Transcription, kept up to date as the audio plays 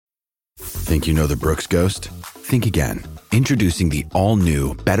Think you know the Brooks Ghost? Think again. Introducing the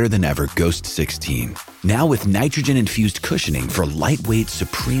all-new, better-than-ever Ghost 16. Now with nitrogen-infused cushioning for lightweight,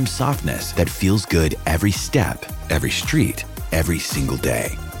 supreme softness that feels good every step, every street, every single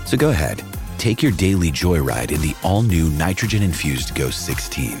day. So go ahead, take your daily joyride in the all-new nitrogen-infused Ghost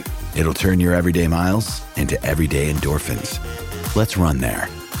 16. It'll turn your everyday miles into everyday endorphins. Let's run there.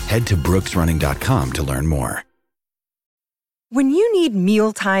 Head to brooksrunning.com to learn more. When you need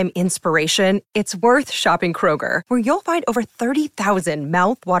mealtime inspiration, it's worth shopping Kroger, where you'll find over 30,000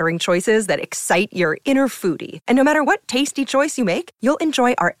 mouth-watering choices that excite your inner foodie. And no matter what tasty choice you make, you'll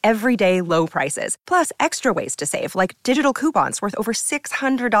enjoy our everyday low prices, plus extra ways to save, like digital coupons worth over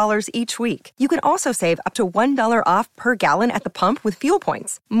 $600 each week. You can also save up to $1 off per gallon at the pump with fuel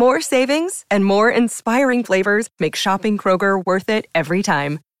points. More savings and more inspiring flavors make shopping Kroger worth it every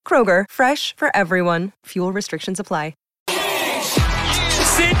time. Kroger, fresh for everyone. Fuel restrictions apply.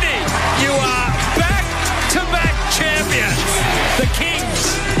 Sydney, you are back-to-back champions. The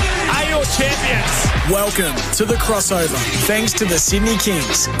Kings are your champions. Welcome to the crossover, thanks to the Sydney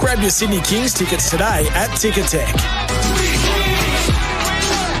Kings. Grab your Sydney Kings tickets today at Ticketek.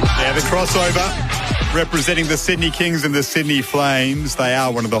 Yeah, the crossover representing the Sydney Kings and the Sydney Flames. They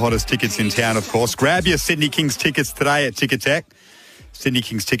are one of the hottest tickets in town, of course. Grab your Sydney Kings tickets today at Ticketek. Sydney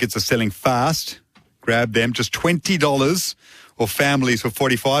Kings tickets are selling fast. Grab them, just $20. Or families for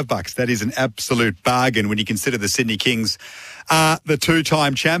 $45. That is an absolute bargain when you consider the Sydney Kings are the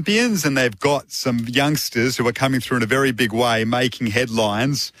two-time champions, and they've got some youngsters who are coming through in a very big way, making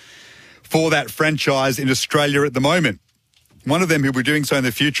headlines for that franchise in Australia at the moment. One of them who'll be doing so in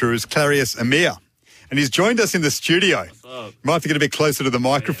the future is Klairus Amir, and he's joined us in the studio. You might have to get a bit closer to the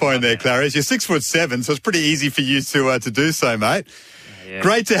microphone there, Klairus. You're 6'7", so it's pretty easy for you to do so, mate. Yeah.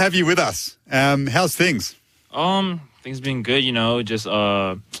 Great to have you with us. How's things? Things been good, just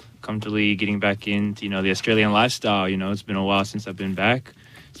comfortably getting back into, the Australian lifestyle. It's been a while since I've been back.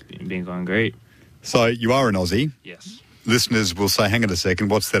 It's been going great. So you are an Aussie. Yes. Listeners will say, hang on a second,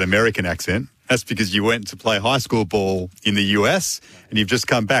 what's that American accent? That's because you went to play high school ball in the US and you've just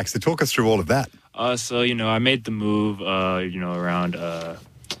come back. So talk us through all of that. I made the move, around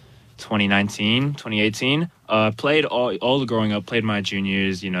 2019, 2018. Played all the growing up, played my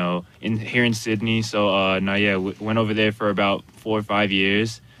juniors, here in Sydney. So, went over there for about 4 or 5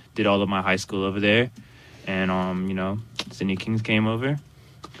 years. Did all of my high school over there. And, Sydney Kings came over,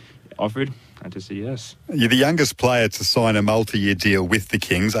 offered. I just said yes. You're the youngest player to sign a multi-year deal with the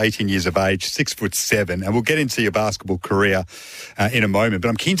Kings, 18 years of age, 6'7", and we'll get into your basketball career in a moment. But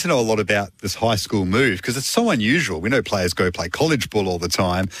I'm keen to know a lot about this high school move because it's so unusual. We know players go play college ball all the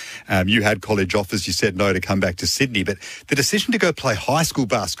time. You had college offers. You said no to come back to Sydney, but the decision to go play high school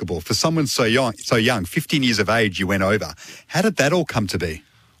basketball for someone so young, 15 years of age, you went over. How did that all come to be?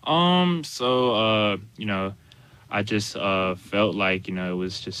 I just felt like, it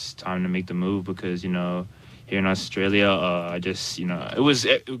was just time to make the move because, here in Australia,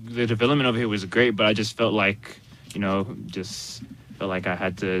 the development over here was great, but I just felt like, I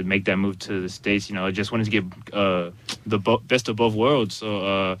had to make that move to the States. I just wanted to get the best of both worlds.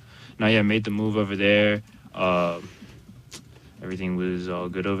 So, made the move over there. Everything was all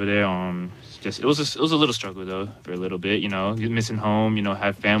good over there. It was a little struggle, though, for a little bit, missing home,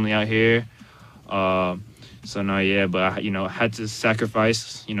 have family out here. But I had to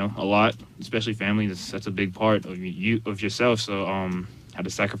sacrifice, a lot, especially family. That's a big part of yourself. So, had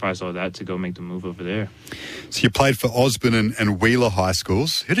to sacrifice all that to go make the move over there. So you played for Osborne and Wheeler high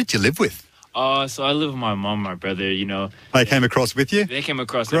schools. Who did you live with? So I live with my mom, my brother. They came across with you. They came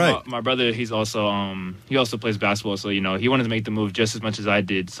across. Great. My brother, he's also he also plays basketball. So he wanted to make the move just as much as I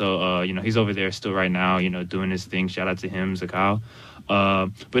did. So he's over there still right now. Doing his thing. Shout out to him, Zakal.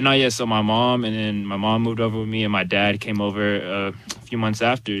 So my mom moved over with me, and my dad came over a few months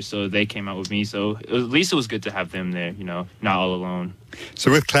after, so they came out with me. So at least it was good to have them there, not all alone.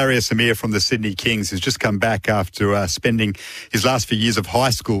 So with Klairus Amir from the Sydney Kings, who's just come back after spending his last few years of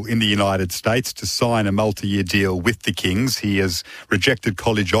high school in the United States to sign a multi-year deal with the Kings. He has rejected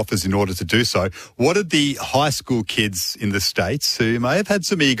college offers in order to do so. What did the high school kids in the States, who may have had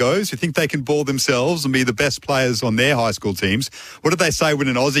some egos, who think they can ball themselves and be the best players on their high school teams, what did they say when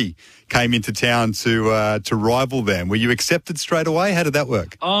an Aussie came into town to rival them? Were you accepted straight away? How did that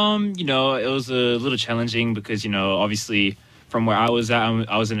work? It was a little challenging because, obviously from where I was at,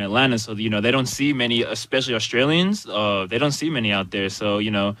 I was in Atlanta, so, they don't see many, especially Australians. They don't see many out there. So,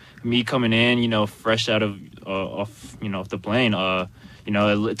 me coming in, fresh out of, off the plane, you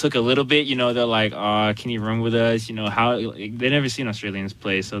know, it took a little bit. You know, they're like, can you run with us? You know, how they never seen Australians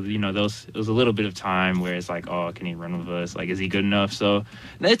play, so you know, it was a little bit of time where it's like, can he run with us? Like, is he good enough? So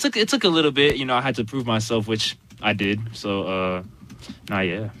it took a little bit. You know, I had to prove myself, which I did. So,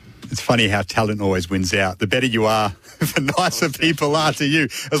 yeah. It's funny how talent always wins out. The better you are, the nicer people are to you,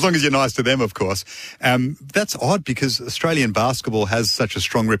 as long as you're nice to them, of course. That's odd because Australian basketball has such a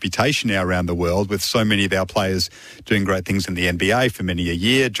strong reputation now around the world, with so many of our players doing great things in the NBA for many a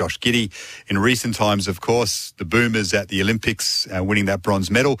year. Josh Giddey, in recent times, of course, the Boomers at the Olympics winning that bronze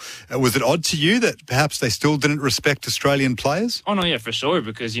medal. Was it odd to you that perhaps they still didn't respect Australian players? Oh, no, yeah, for sure,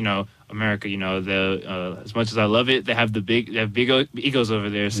 because, you know, America, you know, as much as I love it, they have big egos over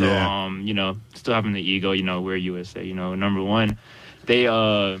there. So, you know, still having the ego, you know, we're USA, you know, number one. They,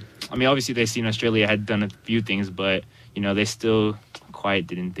 I mean, obviously they seen Australia had done a few things, but, you know, they still quite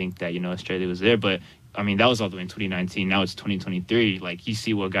didn't think that, you know, Australia was there. But, I mean, that was all the way in 2019. Now it's 2023. Like, you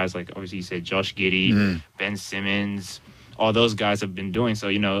see what guys like, obviously you said Josh Giddey, Ben Simmons, all those guys have been doing. So,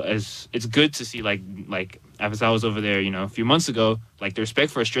 you know, it's good to see, like as I was over there, you know, a few months ago, like, the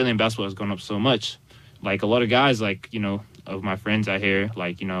respect for Australian basketball has gone up so much. Like, a lot of guys, like, you know, of my friends out here,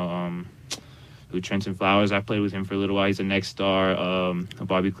 like, you know, Trenton Flowers, I played with him for a little while. He's a next star.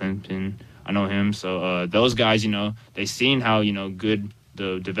 Bobby Clinton, I know him. So those guys, you know, they've seen how, you know, good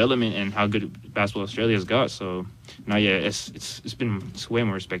the development and how good basketball Australia's got. So, now, yeah, it's way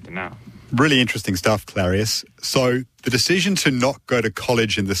more respected now. Really interesting stuff, Klairus. So the decision to not go to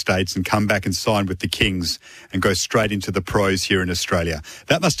college in the States and come back and sign with the Kings and go straight into the pros here in Australia,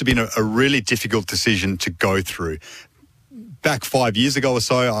 that must have been a really difficult decision to go through. Back 5 years ago or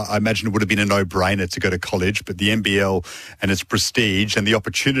so, I imagine it would have been a no-brainer to go to college, but the NBL and its prestige and the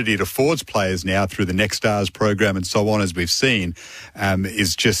opportunity it affords players now through the Next Stars program and so on, as we've seen,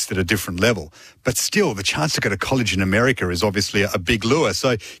 is just at a different level. But still, the chance to go to college in America is obviously a big lure.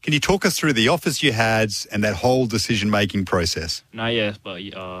 So can you talk us through the offers you had and that whole decision-making process? Not yet, but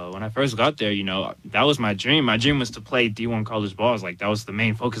when I first got there, you know, that was my dream. My dream was to play D1 college balls. Like, that was the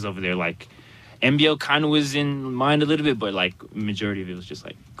main focus over there. Like, NBL kind of was in mind a little bit, but, like, majority of it was just,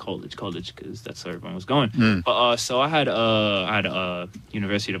 like, college, because that's where everyone was going. But so I had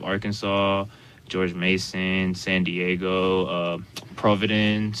University of Arkansas, George Mason, San Diego,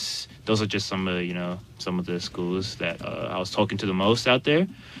 Providence. Those are just some of the schools that I was talking to the most out there.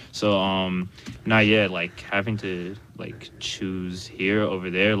 So not yet, like, having to, like, choose here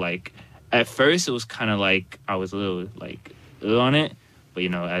over there. Like, at first it was kind of like I was a little, like, on it. But, you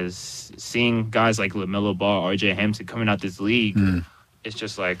know, as seeing guys like LaMelo Ball, RJ Hampton coming out this league, it's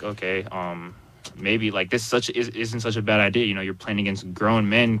just like, okay, maybe, like, this isn't such a bad idea. You know, you're playing against grown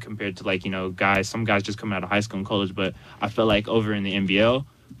men compared to, like, you know, some guys just coming out of high school and college. But I felt like over in the NBL,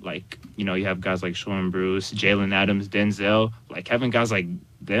 like, you know, you have guys like Sean Bruce, Jalen Adams, Denzel, like, having guys like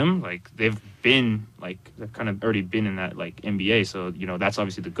them, like, they've kind of already been in that, like, NBA. So, you know, that's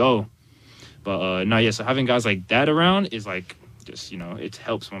obviously the goal. But, so having guys like that around is, like, just, you know, it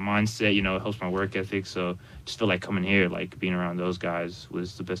helps my mindset, you know, it helps my work ethic. So just feel like coming here, like, being around those guys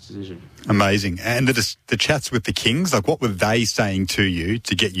was the best decision. Amazing. And the chats with the Kings, like, what were they saying to you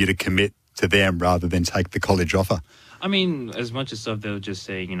to get you to commit to them rather than take the college offer? I mean, as much as stuff, they were just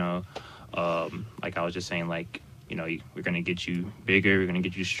saying, you know, like, I was just saying, like, you know, we're going to get you bigger, we're going to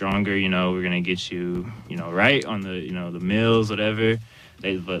get you stronger, you know, we're going to get you, you know, right on the, you know, the mills, whatever.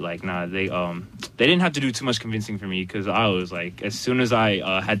 They didn't have to do too much convincing for me, because I was like, as soon as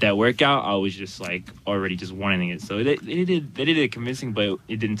I had that workout, I was just, like, already just wanting it. So they did it convincing, but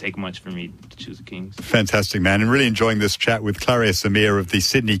it didn't take much for me to choose the Kings. Fantastic, man, and really enjoying this chat with Klairus Amir of the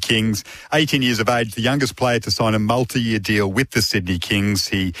Sydney Kings. 18 years of age, the youngest player to sign a multi-year deal with the Sydney Kings.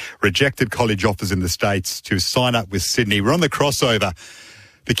 He rejected college offers in the States to sign up with Sydney. We're on the crossover.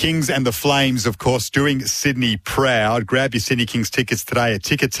 The Kings and the Flames, of course, doing Sydney proud. Grab your Sydney Kings tickets today at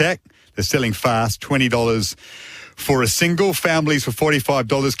Ticketek. They're selling fast, $20 for a single, families for $45.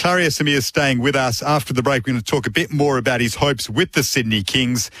 Klairus Amir is staying with us. After the break, we're going to talk a bit more about his hopes with the Sydney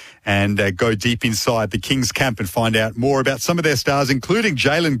Kings and go deep inside the Kings camp and find out more about some of their stars, including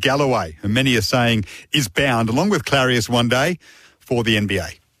Jalen Galloway, who many are saying is bound, along with Klairus, one day for the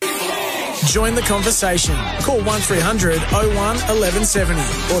NBA. Join the conversation. Call 1300 01 1170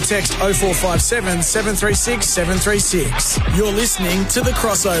 or text 0457 736 736. You're listening to The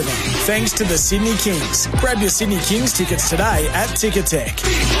Crossover, thanks to the Sydney Kings. Grab your Sydney Kings tickets today at Ticketek.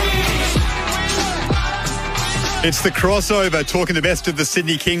 It's the crossover, talking the best of the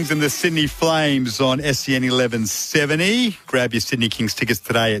Sydney Kings and the Sydney Flames on SEN 1170. Grab your Sydney Kings tickets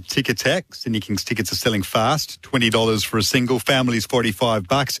today at Ticketek. Sydney Kings tickets are selling fast. $20 for a single. Families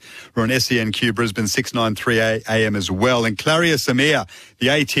 $45. We're on SENQ Brisbane 693 AM as well. And Klairus Amir, the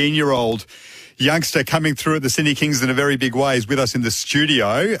 18-year-old youngster coming through at the Sydney Kings in a very big way, is with us in the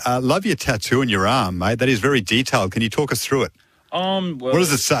studio. Love your tattoo on your arm, mate. That is very detailed. Can you talk us through it? Well, what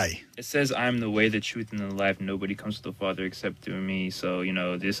does it say? It says, "I'm the way, the truth, and the life. Nobody comes to the Father except through me." So,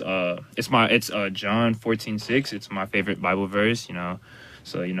 this it's John 14:6. It's my favorite Bible verse.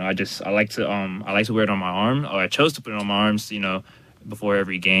 So I like to wear it on my arm. Or I chose to put it on my arms. Before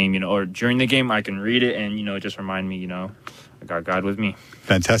every game. Or during the game, I can read it and just remind me. I got God with me.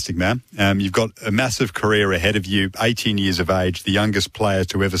 Fantastic, man. You've got a massive career ahead of you. 18 years of age, the youngest player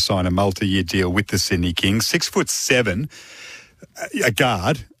to ever sign a multi-year deal with the Sydney Kings. 6'7". A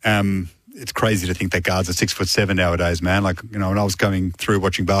guard. It's crazy to think that guards are 6'7" nowadays, man. When I was going through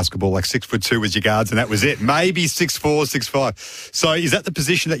watching basketball, 6'2" was your guards, and that was it. Maybe 6'4", 6'5". So, is that the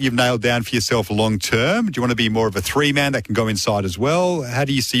position that you've nailed down for yourself long term? Do you want to be more of a three-man that can go inside as well? How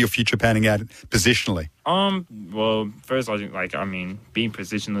do you see your future panning out positionally? Well, first, being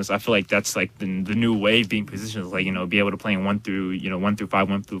positionless, I feel like that's the new wave. Being positionless, be able to play in 1 through 5,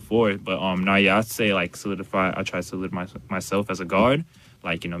 1 through 4. But I'd say solidify. I try to solidify myself as a guard.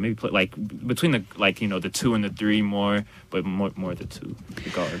 Maybe play between the 2 and the 3 more, but more the 2, the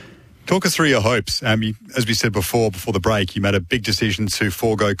guard. Talk us through your hopes. As we said before the break, you made a big decision to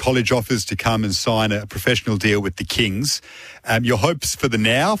forego college offers to come and sign a professional deal with the Kings. Your hopes for the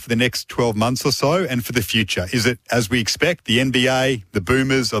next 12 months or so, and for the future. Is it, as we expect, the NBA, the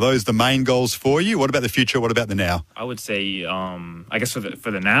Boomers, are those the main goals for you? What about the future? What about the now? I would say, I guess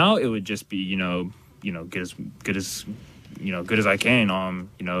for the now, it would just be, get as good as I can.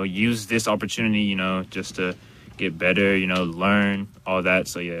 Use this opportunity, just to get better, learn all that.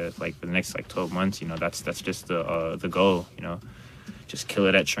 So for the next 12 months, that's just the goal. Just kill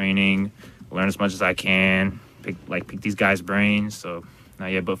it at training, learn as much as I can, pick these guys' brains. So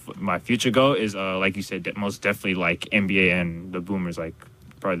but my future goal is like you said, most definitely NBA and the Boomers.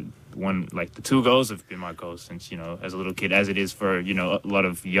 Probably the 2 goals have been my goals since as a little kid, as it is for a lot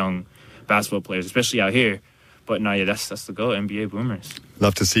of young basketball players, especially out here. But that's the goal, NBA Boomers.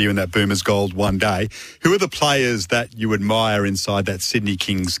 Love to see you in that Boomers gold one day. Who are the players that you admire inside that Sydney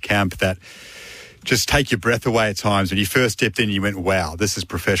Kings camp that just take your breath away at times? When you first stepped in, you went, wow, this is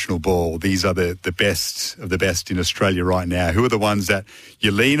professional ball. These are the best of the best in Australia right now. Who are the ones that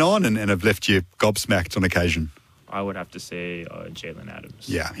you lean on and have left you gobsmacked on occasion? I would have to say Jalen Adams.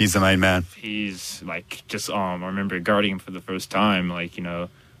 Yeah, he's the main man. He's I remember guarding him for the first time. I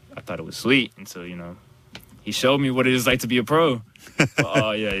thought it was sweet until, he showed me what it is like to be a pro.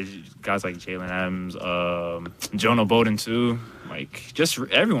 Guys like Jalen Adams, Jonah Bolden too. Just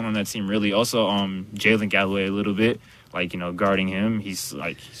everyone on that team really. Also, Jalen Galloway a little bit. Guarding him, he's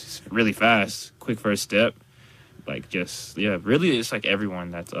really fast, quick first step. Really, it's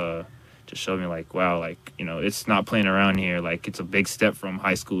everyone that's just showed me wow, it's not playing around here. It's a big step from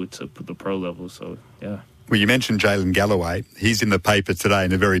high school to the pro level. So yeah. Well, you mentioned Jalen Galloway. He's in the paper today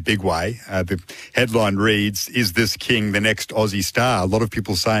in a very big way. The headline reads, "Is this King the next Aussie star?" A lot of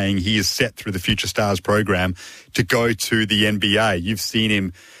people saying he is set through the Future Stars program to go to the NBA. You've seen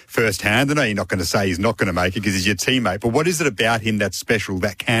him firsthand. I know you're not going to say he's not going to make it because he's your teammate, but what is it about him that's special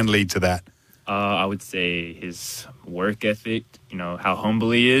that can lead to that? I would say his work ethic, how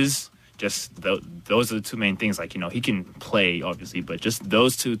humble he is. Just those are the 2 main things. He can play, obviously, but just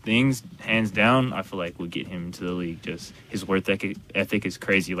those 2 things, hands down, I feel would get him to the league. Just his work ethic is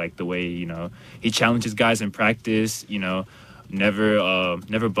crazy. The way, he challenges guys in practice,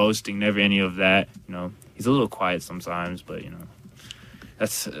 never boasting, never any of that. He's a little quiet sometimes, but,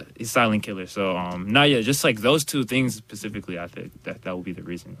 he's a silent killer. So, just those 2 things specifically, I think that will be the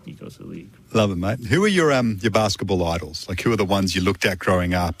reason he goes to the league. Love it, mate. Who are your basketball idols? Who are the ones you looked at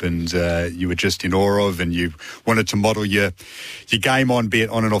growing up and you were just in awe of and you wanted to model your game on, be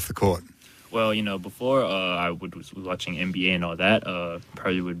it on and off the court? Well, before I was watching NBA and all that,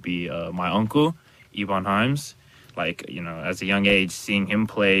 probably would be my uncle, Ebon Himes. As a young age, seeing him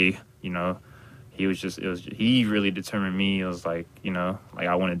play, he really determined me. It was I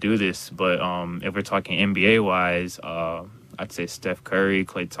want to do this. But if we're talking NBA wise, I'd say Steph Curry,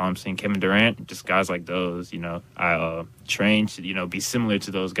 Klay Thompson, Kevin Durant, just guys like those. I trained to be similar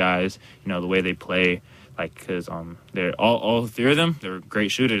to those guys. The way they play, because they're all 3 of them. They're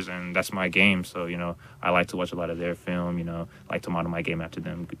great shooters, and that's my game. So I like to watch a lot of their film. Like to model my game after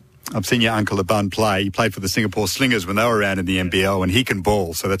them. I've seen your uncle Abun play. He played for the Singapore Slingers when they were around in the NBL, and he can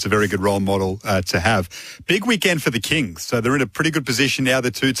ball, so that's a very good role model to have. Big weekend for the Kings, so they're in a pretty good position now.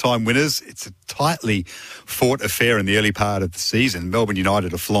 They're two-time winners. It's a tightly fought affair in the early part of the season. Melbourne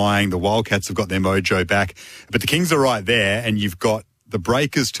United are flying. The Wildcats have got their mojo back, but the Kings are right there, and you've got the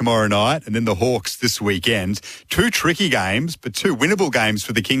Breakers tomorrow night and then the Hawks this weekend. Two tricky games, but two winnable games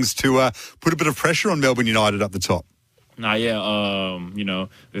for the Kings to put a bit of pressure on Melbourne United up the top.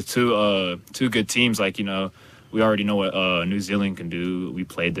 There's two good teams. Like, we already know what New Zealand can do. We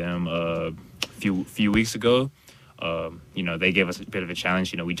played them a few weeks ago. They gave us a bit of a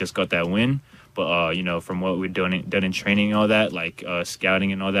challenge. We just got that win. But, from what we've done in training and all that, like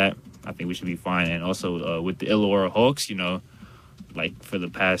scouting and all that, I think we should be fine. And also with the Illawarra Hawks, like for the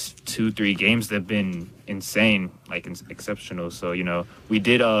past 2-3 games, they've been insane, like exceptional. So, we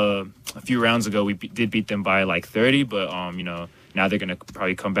did a few rounds ago, we did beat them by like 30, but, now they're going to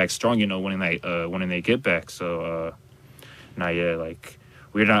probably come back strong, when they get back. So,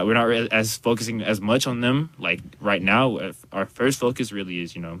 we're not really as focusing as much on them. Like right now, our first focus really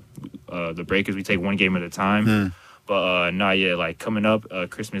is, the Breakers. We take one game at a time. But coming up,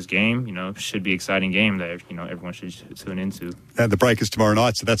 Christmas game, should be an exciting game that, everyone should tune into. The Breakers tomorrow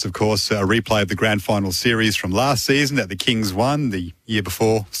night, so that's, of course, a replay of the grand final series from last season that the Kings won the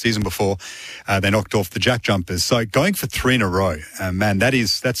season before. They knocked off the Jack Jumpers. So going for 3 in a row, man,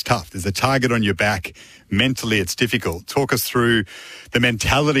 that's tough. There's a target on your back. Mentally, it's difficult. Talk us through the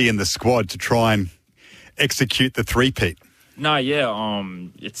mentality in the squad to try and execute the three-peat.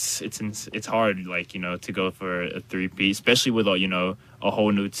 It's hard, to go for a three-peat, especially with a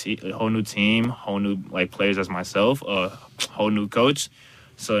whole new team, whole new players as myself, a whole new coach.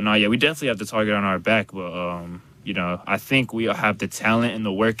 So we definitely have the target on our back, but I think we have the talent and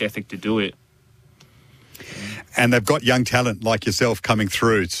the work ethic to do it. And they've got young talent like yourself coming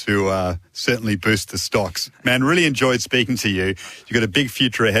through to certainly boost the stocks. Man, really enjoyed speaking to you. You've got a big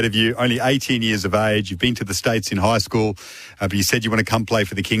future ahead of you, only 18 years of age. You've been to the States in high school, but you said you want to come play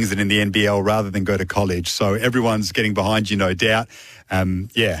for the Kings and in the NBL rather than go to college. So everyone's getting behind you, no doubt.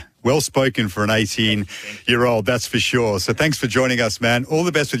 Well spoken for an 18-year-old, that's for sure. So thanks for joining us, man. All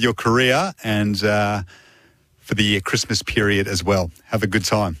the best with your career and for the Christmas period as well. Have a good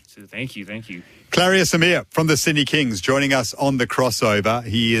time. Thank you. Klairus Amir from the Sydney Kings joining us on the crossover.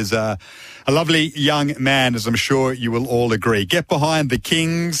 He is a lovely young man, as I'm sure you will all agree. Get behind the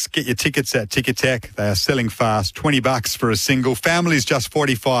Kings. Get your tickets at Ticketek. They are selling fast. $20 for a single. Family's just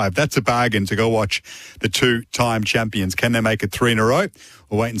 $45. That's a bargain to go watch the two-time champions. Can they make it 3 in a row?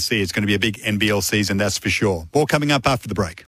 We'll wait and see. It's going to be a big NBL season, that's for sure. More coming up after the break.